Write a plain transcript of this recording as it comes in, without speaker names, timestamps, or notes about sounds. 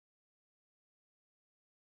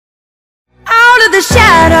the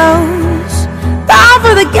shadows, bound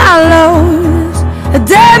for the gallows, a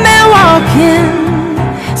dead man walking,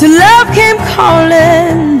 till love came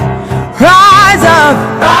calling. Rise up,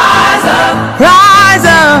 rise up, rise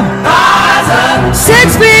up, rise up.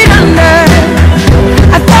 6 feet under,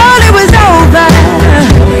 I thought it was over,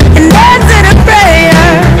 and ended a prayer,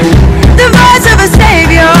 the voice of a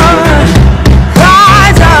savior.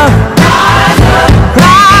 Rise up, rise up,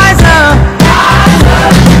 rise up, rise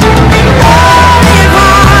up. All at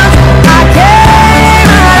once I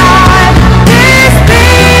came alive, this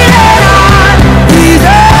beat alive, these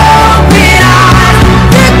open eyes,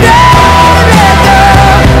 the grave let go,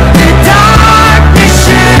 the darkness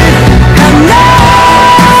should have known.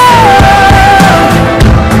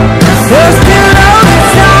 You're still loaded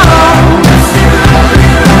stone,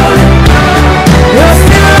 you're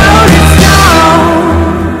still loaded stone.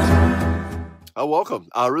 Welcome.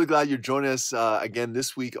 Really glad you're joining us again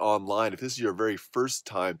this week online. If this is your very first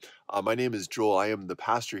time, my name is Joel. I am the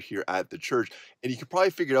pastor here at the church, and you can probably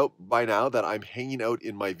figure out by now that I'm hanging out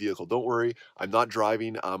in my vehicle. Don't worry, I'm not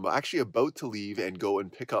driving. I'm actually about to leave and go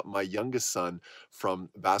and pick up my youngest son from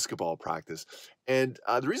basketball practice. And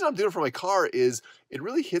the reason I'm doing it from my car is it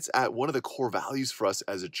really hits at one of the core values for us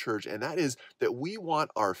as a church, and that is that we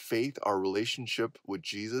want our faith, our relationship with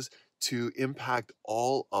Jesus to impact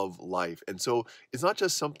all of life. And so it's not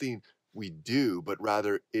just something we do, but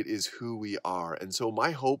rather it is who we are. And so my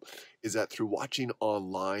hope is that through watching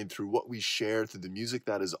online, through what we share, through the music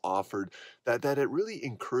that is offered, that it really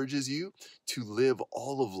encourages you to live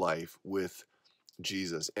all of life with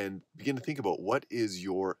Jesus and begin to think about what is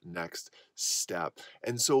your next step.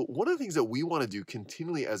 And so one of the things that we want to do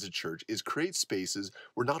continually as a church is create spaces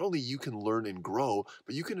where not only you can learn and grow,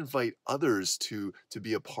 but you can invite others to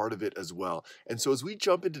be a part of it as well. And so as we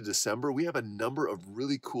jump into December, we have a number of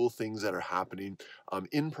really cool things that are happening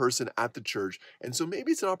in person at the church. And so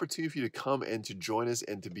maybe it's an opportunity for you to come and to join us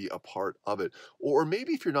and to be a part of it. Or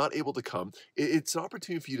maybe if you're not able to come, it's an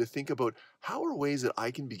opportunity for you to think about how are ways that I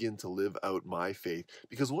can begin to live out my faith.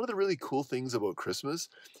 Because one of the really cool things about Christmas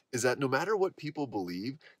is that no matter what people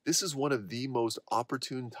believe, this is one of the most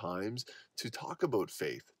opportune times to talk about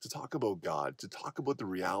faith, to talk about God, to talk about the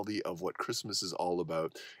reality of what Christmas is all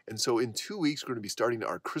about. And so in 2 weeks, we're going to be starting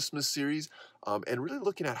our Christmas series and really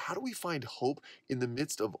looking at how do we find hope in the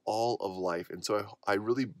midst of all of life. And so I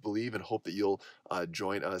really believe and hope that you'll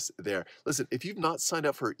join us there. Listen, if you've not signed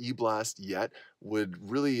up for eBlast yet, would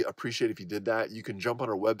really appreciate if you did that. You can jump on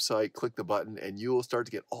our website, click the button, and you will start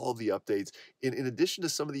to get all the updates in addition to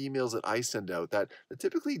some of the emails that I send out that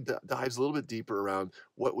typically dives a little bit deeper around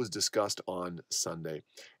what was discussed on Sunday.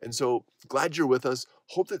 And so glad you're with us.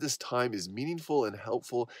 Hope that this time is meaningful and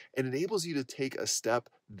helpful and enables you to take a step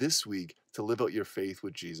this week to live out your faith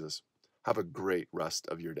with Jesus. Have a great rest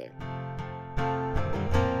of your day.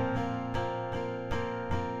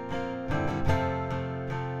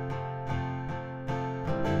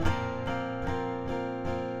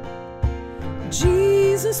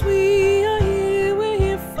 Jesus, we are here, we're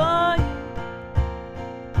here for you.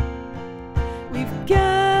 We've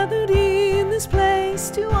gathered in this place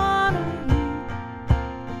to honor you,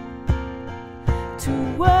 to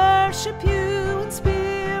worship you in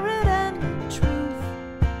spirit and in truth.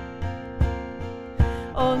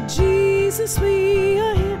 Oh, Jesus, we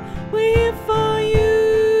are here, we're here for you.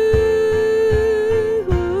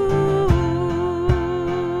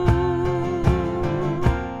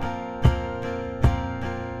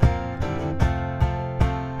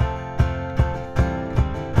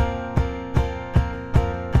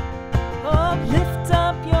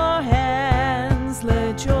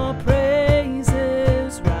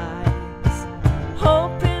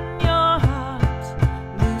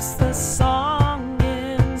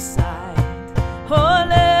 Oh,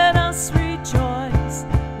 let us rejoice.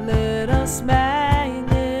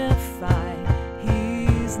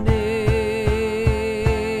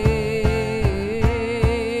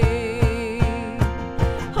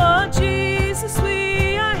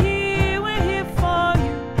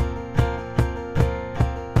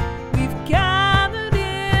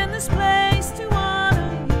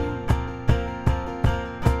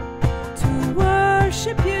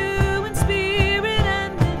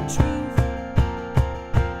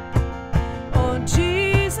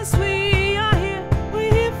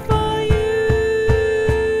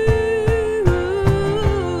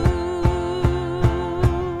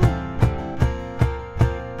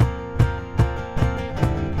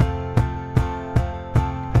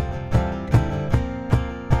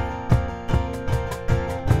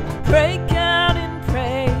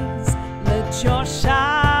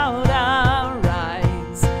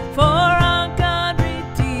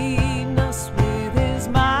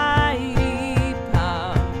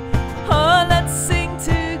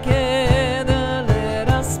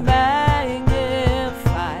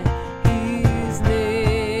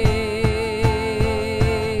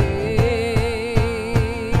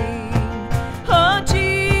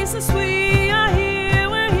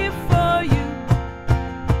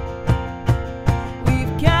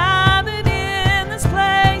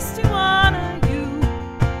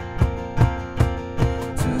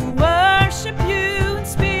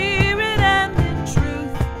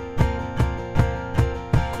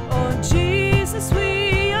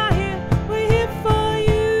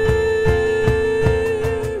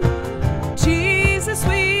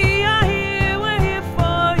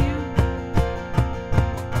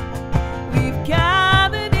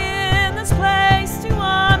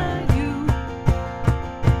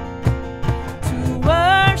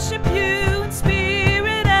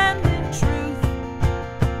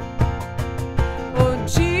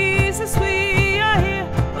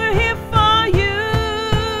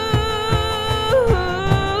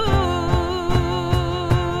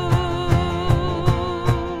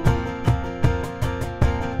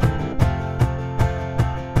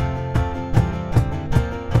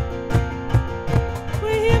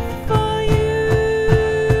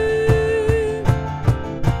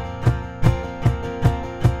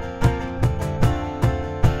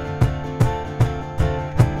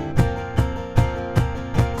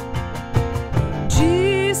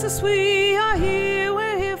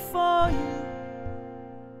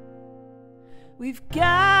 We've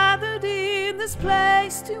gathered in this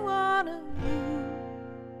place to honor you,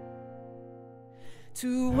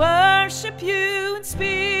 to worship you in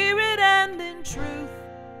spirit and in truth.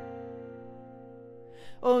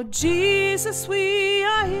 Oh Jesus, we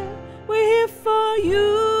are here, we're here for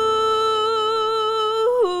you.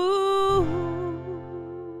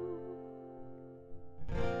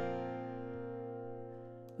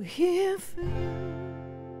 We're here for you.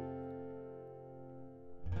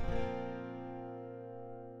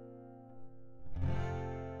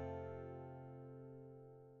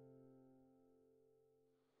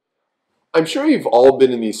 I'm sure you've all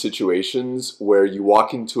been in these situations where you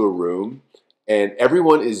walk into a room and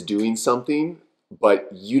everyone is doing something, but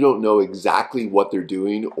you don't know exactly what they're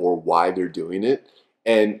doing or why they're doing it.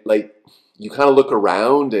 And like you kind of look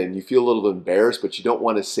around and you feel a little embarrassed, but you don't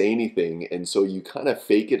want to say anything. And so you kind of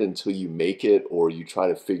fake it until you make it or you try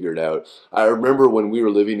to figure it out. I remember when we were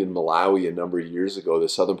living in Malawi a number of years ago, the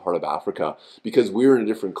southern part of Africa, because we were in a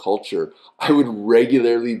different culture, I would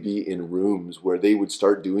regularly be in rooms where they would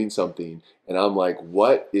start doing something and I'm like,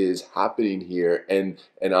 what is happening here? And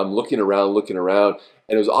I'm looking around. And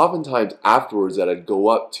it was oftentimes afterwards that I'd go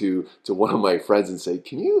up to one of my friends and say,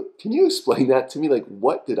 can you explain that to me? Like,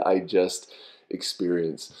 what did I just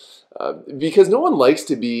experience? Because no one likes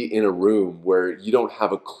to be in a room where you don't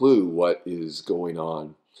have a clue what is going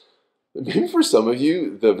on. Maybe for some of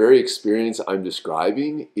you, the very experience I'm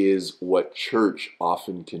describing is what church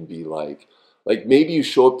often can be like. Like maybe you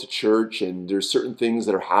show up to church and there's certain things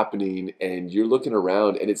that are happening and you're looking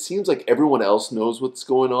around and it seems like everyone else knows what's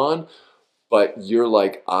going on, but you're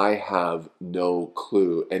like, I have no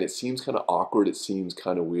clue. And it seems kind of awkward. It seems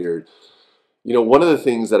kind of weird. You know, one of the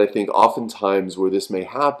things that I think oftentimes where this may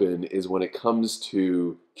happen is when it comes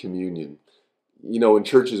to communion. You know, in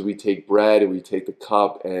churches we take bread and we take the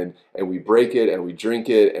cup and we break it and we drink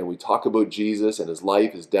it and we talk about Jesus and his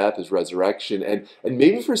life, his death, his resurrection. And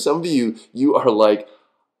maybe for some of you, you are like,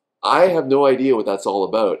 I have no idea what that's all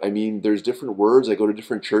about. I mean, there's different words. I go to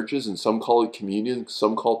different churches and some call it communion,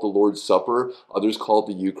 some call it the Lord's Supper, others call it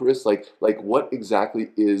the Eucharist. Like what exactly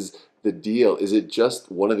is the deal? Is it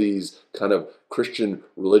just one of these kind of Christian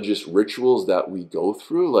religious rituals that we go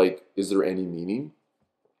through? Like, is there any meaning?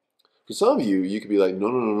 For some of you, you could be like, no.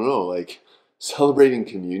 Like, celebrating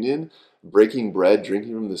communion, breaking bread,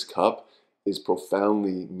 drinking from this cup is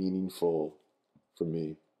profoundly meaningful for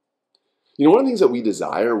me. You know, one of the things that we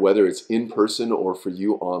desire, whether it's in person or for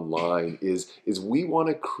you online, is we want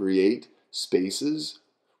to create spaces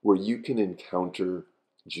where you can encounter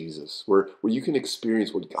Jesus, where you can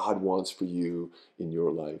experience what God wants for you in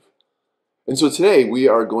your life. And so today we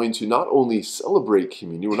are going to not only celebrate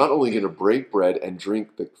communion, we're not only going to break bread and drink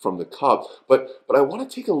from the cup, but I want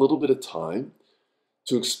to take a little bit of time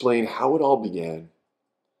to explain how it all began,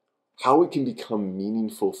 how it can become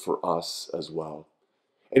meaningful for us as well.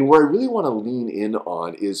 And where I really want to lean in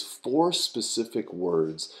on is 4 specific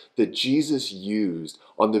words that Jesus used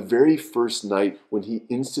on the very first night when he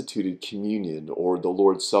instituted communion or the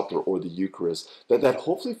Lord's Supper or the Eucharist, that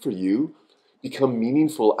hopefully for you become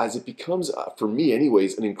meaningful as it becomes, for me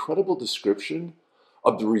anyways, an incredible description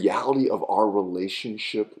of the reality of our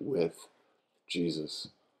relationship with Jesus.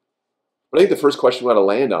 But I think the first question we want to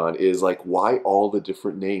land on is like, why all the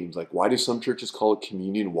different names? Like, why do some churches call it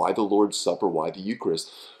communion? Why the Lord's Supper? Why the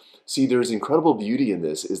Eucharist? See, there's incredible beauty in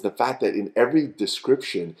this, is the fact that in every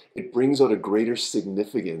description, it brings out a greater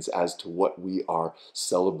significance as to what we are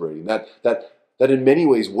celebrating. That in many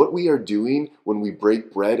ways, what we are doing when we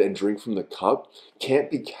break bread and drink from the cup can't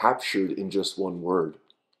be captured in just one word.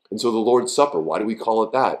 And so the Lord's Supper, why do we call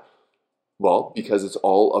it that? Well, because it's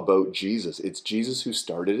all about Jesus. It's Jesus who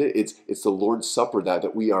started it. It's the Lord's Supper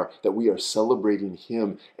that we are celebrating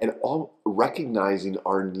him and all recognizing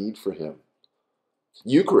our need for him.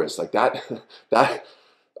 Eucharist, like that's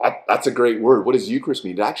a great word. What does Eucharist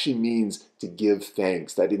mean? It actually means to give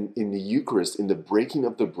thanks. That in the Eucharist, in the breaking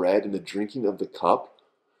of the bread and the drinking of the cup,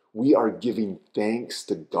 we are giving thanks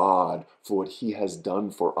to God for what he has done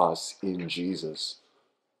for us in Jesus.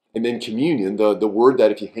 And then communion, the word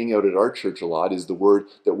that if you hang out at our church a lot is the word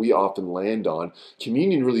that we often land on.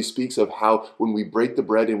 Communion really speaks of how when we break the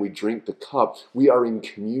bread and we drink the cup, we are in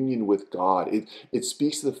communion with God. It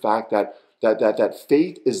speaks to the fact that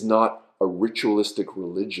faith is not a ritualistic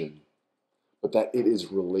religion, but that it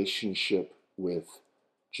is relationship with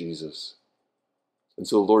Jesus. And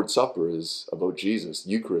so the Lord's Supper is about Jesus.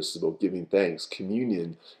 Eucharist is about giving thanks.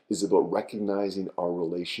 Communion is about recognizing our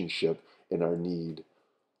relationship and our need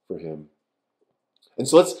for him. And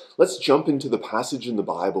so let's jump into the passage in the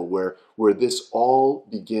Bible where this all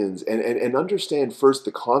begins and understand first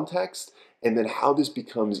the context and then how this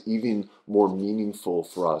becomes even more meaningful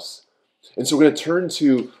for us. And so we're going to turn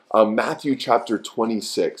to Matthew chapter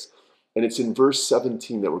 26, and it's in verse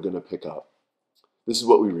 17 that we're going to pick up. This is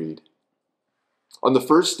what we read. On the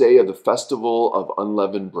first day of the festival of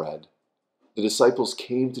unleavened bread, the disciples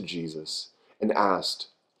came to Jesus and asked,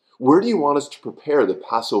 "Where do you want us to prepare the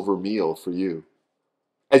Passover meal for you?"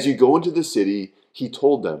 As you go into the city, he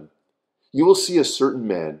told them, "You will see a certain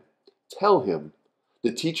man. Tell him,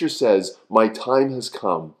 'The teacher says, my time has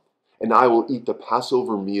come, and I will eat the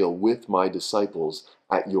Passover meal with my disciples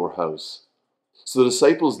at your house.'" So the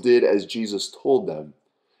disciples did as Jesus told them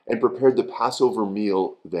and prepared the Passover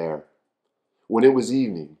meal there. When it was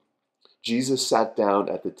evening, Jesus sat down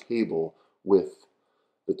at the table with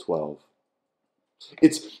the 12.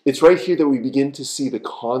 It's right here that we begin to see the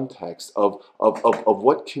context of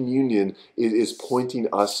what communion is pointing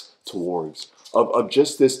us towards, of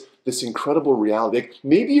just this incredible reality. Like,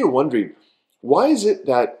 maybe you're wondering, why is it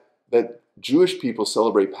that Jewish people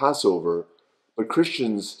celebrate Passover, but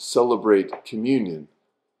Christians celebrate communion?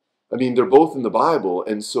 I mean, they're both in the Bible,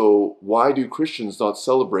 and so why do Christians not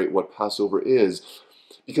celebrate what Passover is?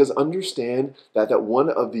 Because understand that one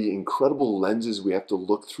of the incredible lenses we have to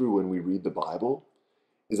look through when we read the Bible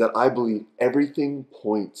is that I believe everything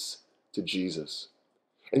points to Jesus.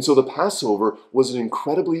 And so the Passover was an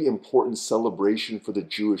incredibly important celebration for the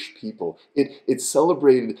Jewish people. It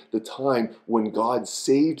celebrated the time when God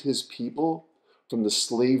saved his people from the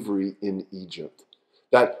slavery in Egypt.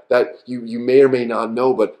 That you may or may not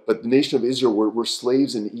know, but the nation of Israel were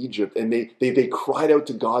slaves in Egypt, and they cried out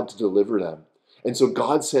to God to deliver them. And so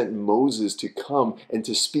God sent Moses to come and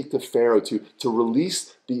to speak to Pharaoh, to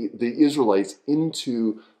release the Israelites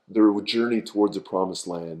into their journey towards the promised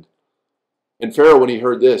land. And Pharaoh, when he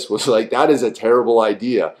heard this, was like, "That is a terrible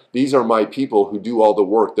idea. These are my people who do all the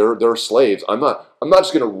work. They're slaves. I'm not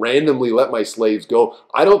just going to randomly let my slaves go.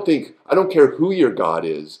 I don't care who your God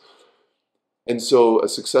is." And so a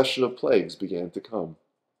succession of plagues began to come,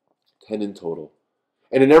 10 in total.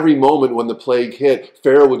 And in every moment when the plague hit,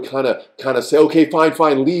 Pharaoh would kind of say, "Okay,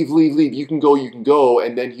 fine, leave. You can go."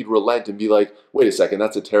 And then he'd relent and be like, "Wait a second,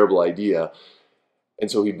 that's a terrible idea."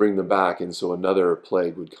 And so he'd bring them back, and so another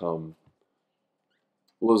plague would come.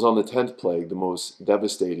 Well, it was on the 10th plague, the most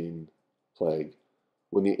devastating plague,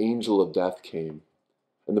 when the angel of death came.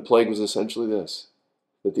 And the plague was essentially this,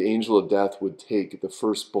 that the angel of death would take the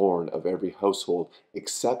firstborn of every household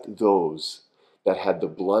except those that had the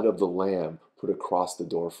blood of the lamb put across the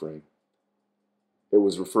doorframe. It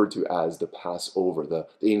was referred to as the Passover. The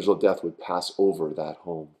angel of death would pass over that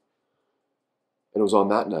home. And it was on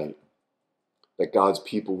that night that God's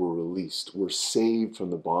people were released, were saved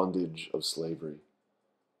from the bondage of slavery.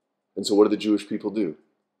 And so what did the Jewish people do?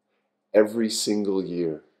 Every single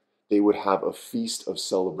year, they would have a feast of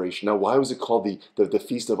celebration. Now, why was it called the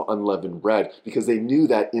Feast of Unleavened Bread? Because they knew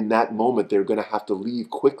that in that moment they were going to have to leave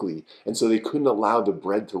quickly. And so they couldn't allow the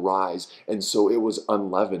bread to rise. And so it was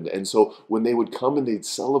unleavened. And so when they would come and they'd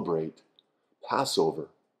celebrate Passover,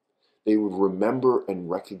 they would remember and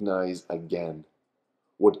recognize again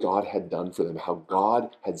what God had done for them, how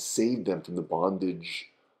God had saved them from the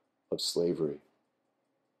bondage of slavery.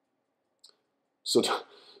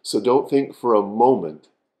 So don't think for a moment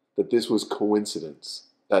that this was coincidence,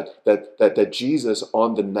 that Jesus,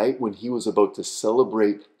 on the night when he was about to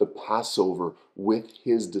celebrate the Passover with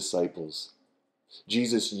his disciples,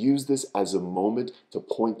 Jesus used this as a moment to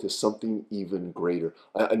point to something even greater,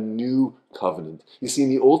 a new covenant. You see, in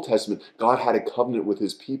the Old Testament, God had a covenant with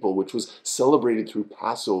his people, which was celebrated through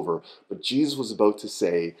Passover, but Jesus was about to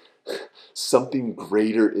say, something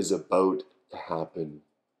greater is about to happen.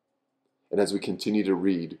 And as we continue to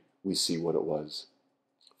read, we see what it was.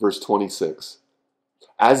 Verse 26,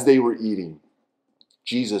 as they were eating,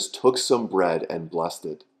 Jesus took some bread and blessed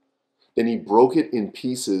it. Then he broke it in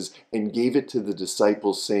pieces and gave it to the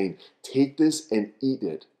disciples, saying, "Take this and eat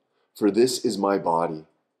it, for this is my body."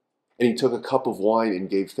 And he took a cup of wine and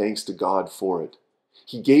gave thanks to God for it.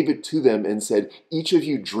 He gave it to them and said, "Each of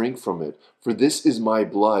you drink from it, for this is my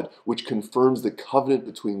blood, which confirms the covenant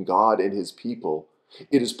between God and his people.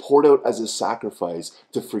 It is poured out as a sacrifice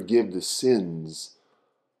to forgive the sins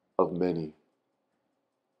of many."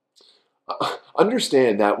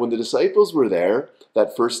 Understand that when the disciples were there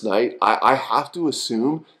that first night, I have to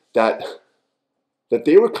assume that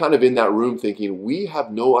they were kind of in that room thinking, we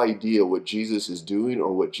have no idea what Jesus is doing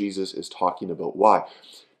or what Jesus is talking about. Why?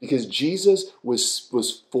 Because Jesus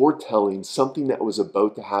was foretelling something that was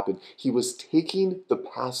about to happen. He was taking the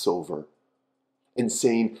Passover and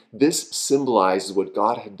saying, this symbolizes what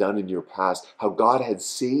God had done in your past, how God had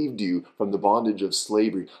saved you from the bondage of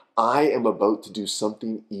slavery. I am about to do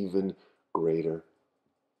something even greater.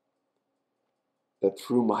 That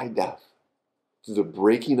through my death, through the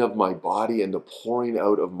breaking of my body and the pouring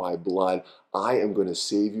out of my blood, I am going to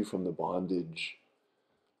save you from the bondage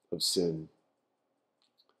of sin.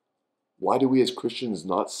 Why do we as Christians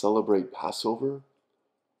not celebrate Passover?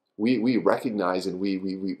 We recognize and we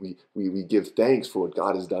give thanks for what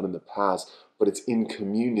God has done in the past, but it's in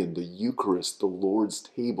communion, the Eucharist, the Lord's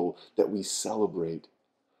table, that we celebrate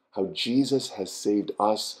how Jesus has saved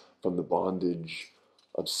us from the bondage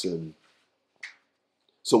of sin.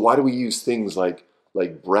 So why do we use things like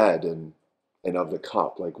bread and of the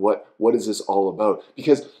cup? Like what is this all about?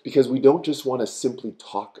 Because we don't just want to simply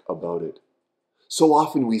talk about it. So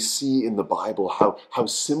often we see in the Bible how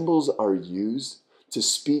symbols are used to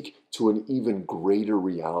speak to an even greater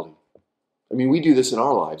reality. I mean, we do this in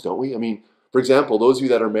our lives, don't we? I mean, for example, those of you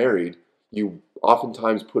that are married, you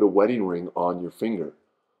oftentimes put a wedding ring on your finger.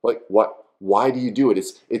 Like what? Why do you do it?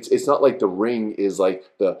 It's not like the ring is like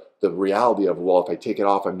the reality of, well, if I take it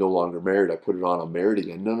off, I'm no longer married. I put it on, I'm married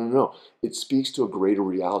again. No, no, no. It speaks to a greater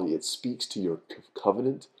reality. It speaks to your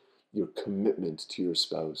covenant, your commitment to your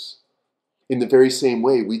spouse. In the very same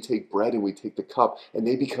way, we take bread and we take the cup, and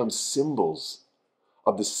they become symbols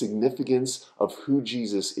of the significance of who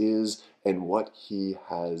Jesus is and what he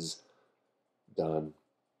has done.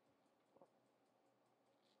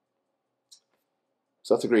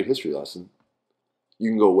 So that's a great history lesson. You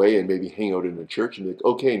can go away and maybe hang out in a church and be like,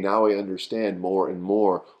 okay, now I understand more and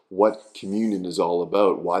more what communion is all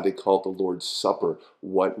about, why they call it the Lord's Supper,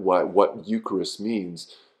 what Eucharist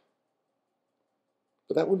means.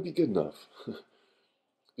 But that wouldn't be good enough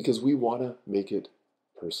because we want to make it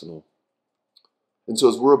personal. And so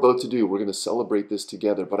as we're about to do, we're going to celebrate this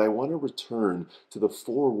together, but I want to return to the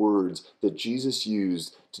 4 words that Jesus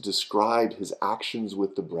used to describe his actions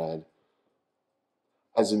with the bread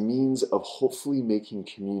as a means of hopefully making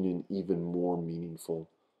communion even more meaningful.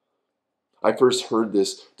 I first heard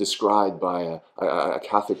this described by a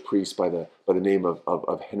Catholic priest by the name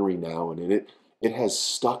of Henry Nouwen, and it has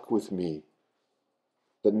stuck with me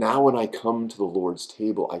that now when I come to the Lord's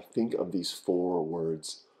table, I think of these 4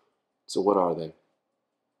 words. So what are they?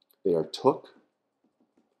 They are took,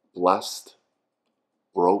 blessed,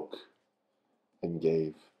 broke, and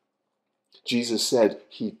gave. Jesus said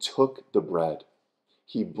he took the bread.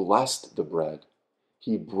 He blessed the bread.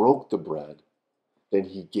 He broke the bread. Then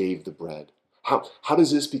he gave the bread. How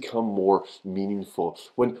does this become more meaningful?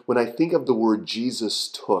 When I think of the word Jesus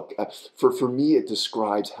took, for me it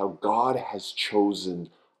describes how God has chosen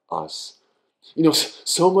us. You know,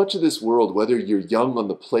 so much of this world, whether you're young on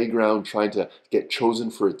the playground trying to get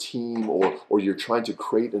chosen for a team or you're trying to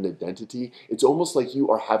create an identity, it's almost like you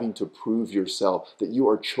are having to prove yourself that you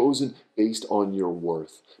are chosen based on your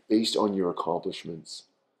worth, based on your accomplishments.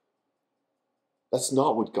 That's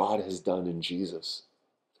not what God has done in Jesus.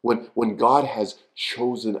 When God has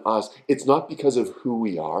chosen us, it's not because of who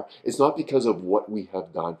we are, it's not because of what we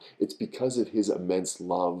have done, it's because of his immense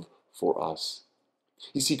love for us.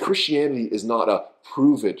 You see, Christianity is not a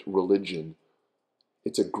prove-it religion.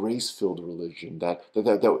 It's a grace-filled religion, that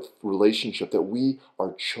relationship that we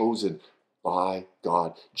are chosen by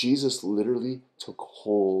God. Jesus literally took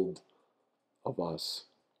hold of us.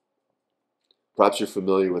 Perhaps you're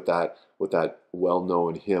familiar with that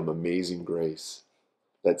well-known hymn, Amazing Grace,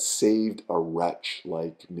 that saved a wretch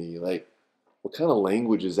like me. Like, what kind of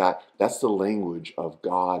language is that? That's the language of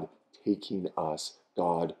God taking us,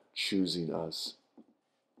 God choosing us.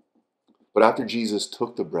 But after Jesus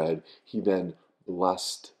took the bread, he then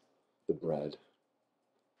blessed the bread.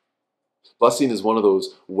 Blessing is one of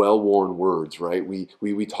those well-worn words, right?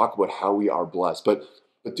 We talk about how we are blessed, but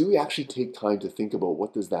do we actually take time to think about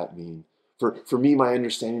what does that mean? For me, my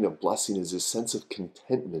understanding of blessing is this sense of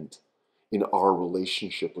contentment in our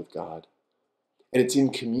relationship with God. And it's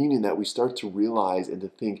in communion that we start to realize and to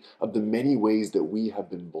think of the many ways that we have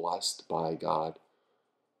been blessed by God.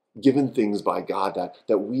 Given things by God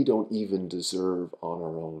that we don't even deserve on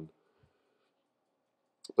our own.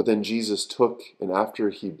 But then Jesus took, and after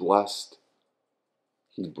he blessed,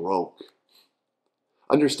 he broke.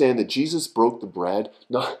 Understand that Jesus broke the bread,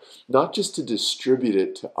 not just to distribute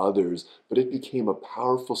it to others, but it became a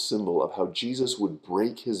powerful symbol of how Jesus would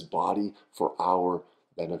break his body for our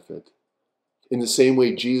benefit. In the same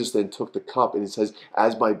way, Jesus then took the cup and it says,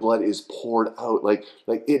 as my blood is poured out, like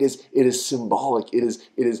it is symbolic, it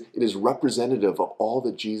is representative of all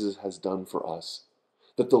that Jesus has done for us.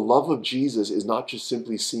 That the love of Jesus is not just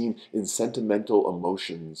simply seen in sentimental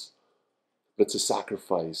emotions, but it's a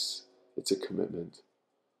sacrifice, it's a commitment.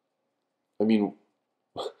 I mean,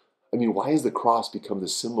 I mean, why has the cross become the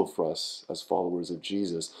symbol for us as followers of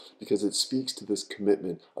Jesus? Because it speaks to this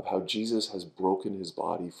commitment of how Jesus has broken his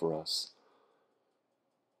body for us.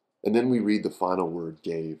 And then we read the final word,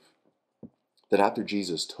 gave. That after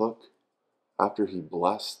Jesus took, after he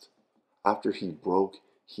blessed, after he broke,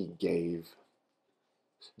 he gave.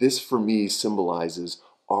 This for me symbolizes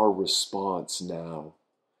our response now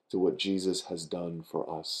to what Jesus has done for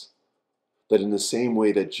us. That in the same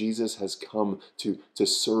way that Jesus has come to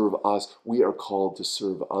serve us, we are called to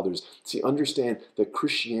serve others. See, understand that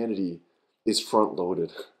Christianity is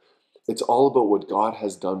front-loaded. It's all about what God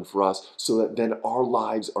has done for us, so that then our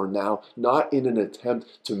lives are now not in an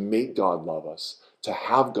attempt to make God love us, to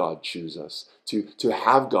have God choose us, to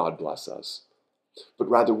have God bless us, but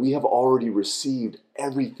rather we have already received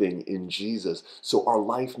everything in Jesus. So our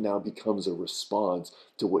life now becomes a response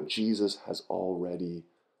to what Jesus has already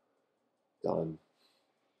done.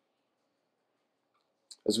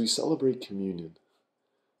 As we celebrate communion,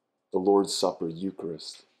 the Lord's Supper,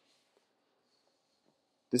 Eucharist,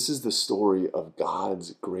 this is the story of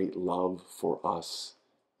God's great love for us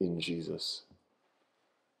in Jesus.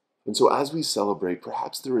 And so as we celebrate,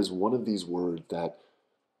 perhaps there is one of these words that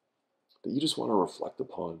you just want to reflect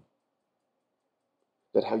upon.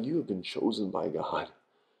 That how you have been chosen by God,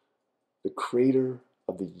 the creator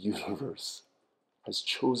of the universe, has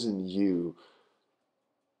chosen you.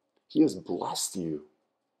 He has blessed you.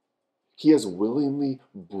 He has willingly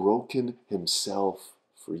broken himself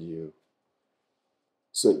for you,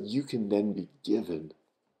 so that you can then be given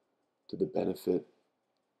to the benefit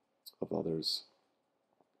of others.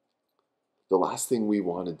 The last thing we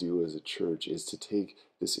want to do as a church is to take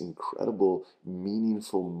this incredible,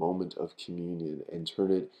 meaningful moment of communion and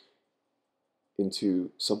turn it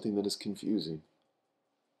into something that is confusing,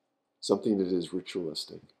 something that is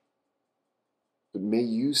ritualistic. But may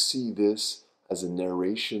you see this as a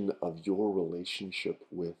narration of your relationship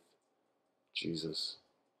with Jesus.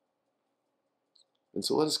 And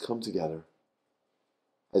so let us come together.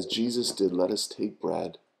 As Jesus did, let us take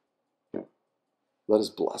bread. Let us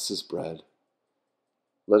bless this bread.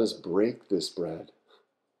 Let us break this bread.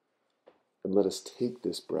 And let us take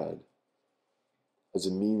this bread as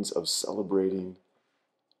a means of celebrating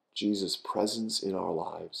Jesus' presence in our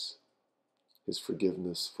lives, his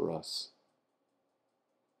forgiveness for us.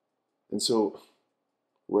 And so,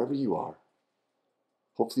 wherever you are,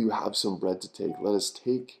 hopefully you have some bread to take. Let us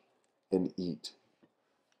take and eat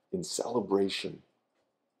in celebration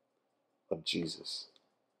of Jesus.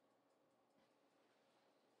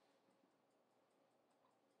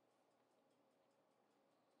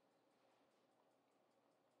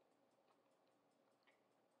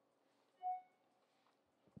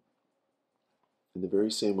 In the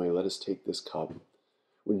very same way, let us take this cup.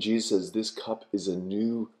 When Jesus says, "This cup is a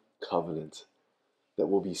new covenant that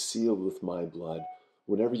will be sealed with my blood,"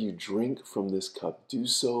 whenever you drink from this cup, do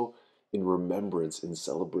so in remembrance, in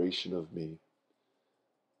celebration of me.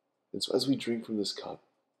 And so as we drink from this cup,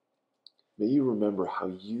 may you remember how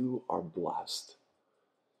you are blessed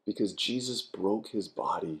because Jesus broke his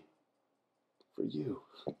body for you,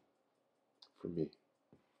 for me.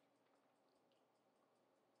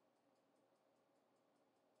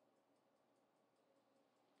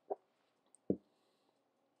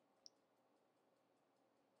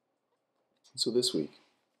 So this week,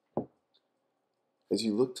 as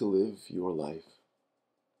you look to live your life,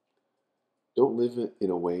 don't live it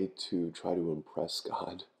in a way to try to impress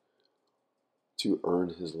God, to earn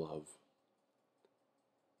his love.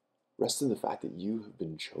 Rest in the fact that you have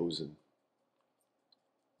been chosen.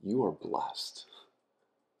 You are blessed.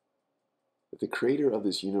 That the creator of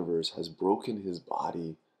this universe has broken his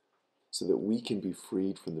body so that we can be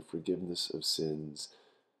freed from the forgiveness of sins.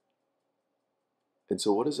 And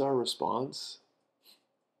so what is our response?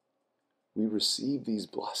 We receive these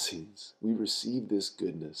blessings. We receive this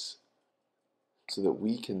goodness so that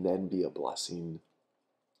we can then be a blessing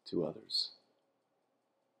to others.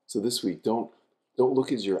 So this week, don't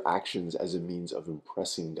look at your actions as a means of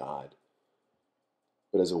impressing God,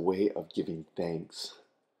 but as a way of giving thanks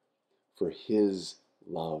for his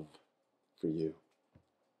love for you.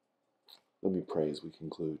 Let me pray as we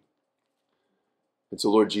conclude. And so,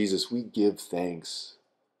 Lord Jesus, we give thanks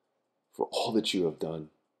for all that you have done.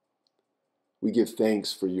 We give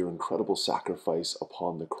thanks for your incredible sacrifice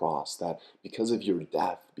upon the cross, that because of your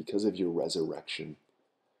death, because of your resurrection,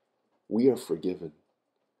 we are forgiven.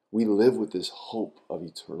 We live with this hope of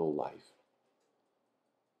eternal life.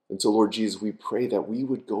 And so, Lord Jesus, we pray that we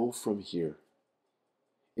would go from here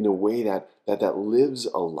in a way that lives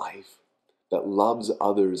a life that loves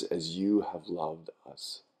others as you have loved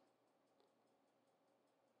us.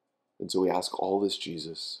 And so we ask all this,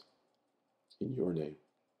 Jesus, In your name.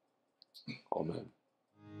 Amen.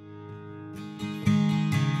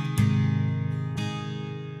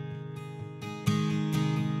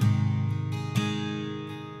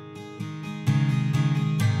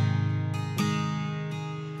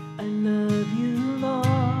 I love you,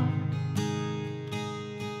 Lord,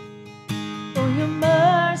 for your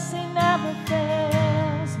mercy never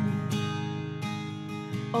fails me.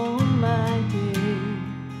 All my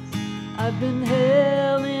days I've been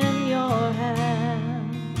held in your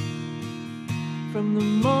hand. From the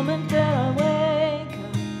moment that I wake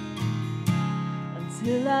up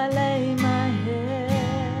until I lay my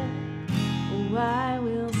head, oh, I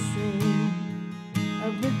will sing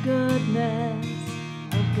of the goodness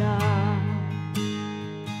of God.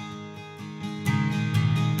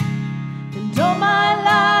 And all my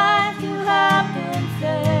life you have been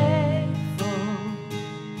faithful,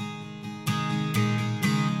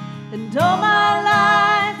 and all my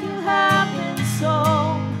life you have been so,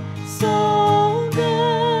 so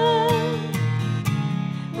good.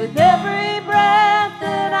 With every breath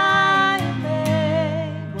that I am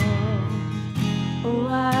able, oh,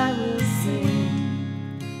 I will sing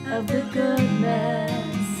of the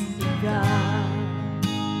goodness of God.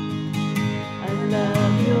 I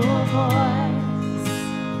love your voice.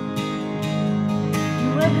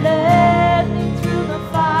 You have led me through the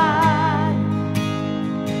fire,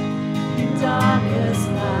 in darkest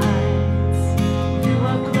nights. You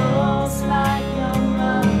are close like a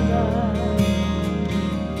mother.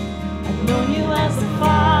 I've known you as a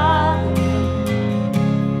father.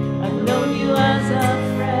 I've known you as a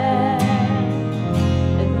friend.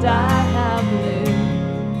 And I have lived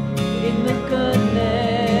in the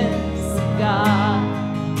goodness of God.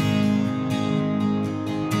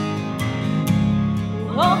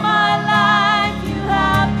 All my life you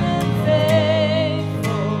have been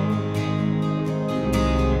faithful,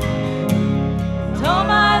 and all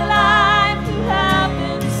my life you have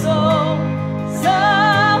been so, so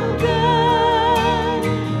good.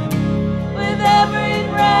 With every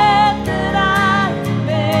breath that I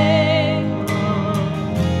make,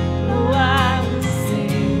 oh, I will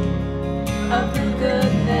sing of the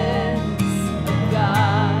goodness of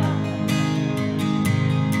God.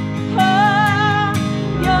 Oh,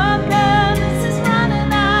 your goodness is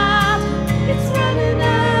running out, it's running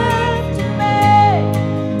after me.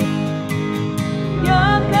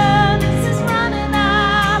 Your goodness is running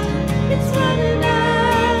out, it's running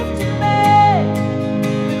after me.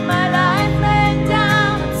 With my life laid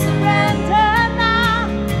down and surrendered now,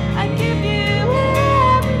 I give you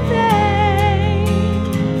everything.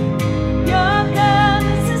 Your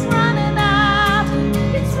goodness is running out,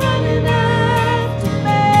 it's running after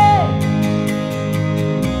me.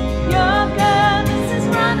 Your goodness is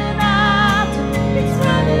running out, it's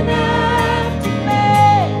running after me.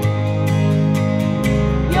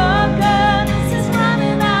 Your goodness is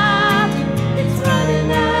running out, it's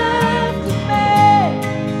running after me.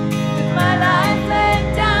 With my life laid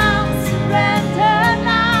down, surrendered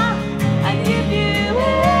now, I give you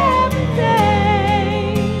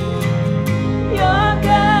everything. Your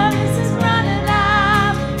goodness is running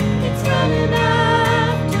out, it's running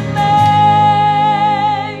after me.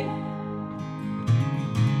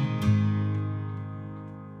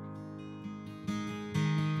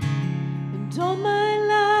 And all my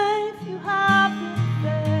life you have been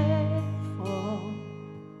faithful,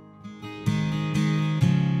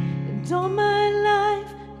 and all my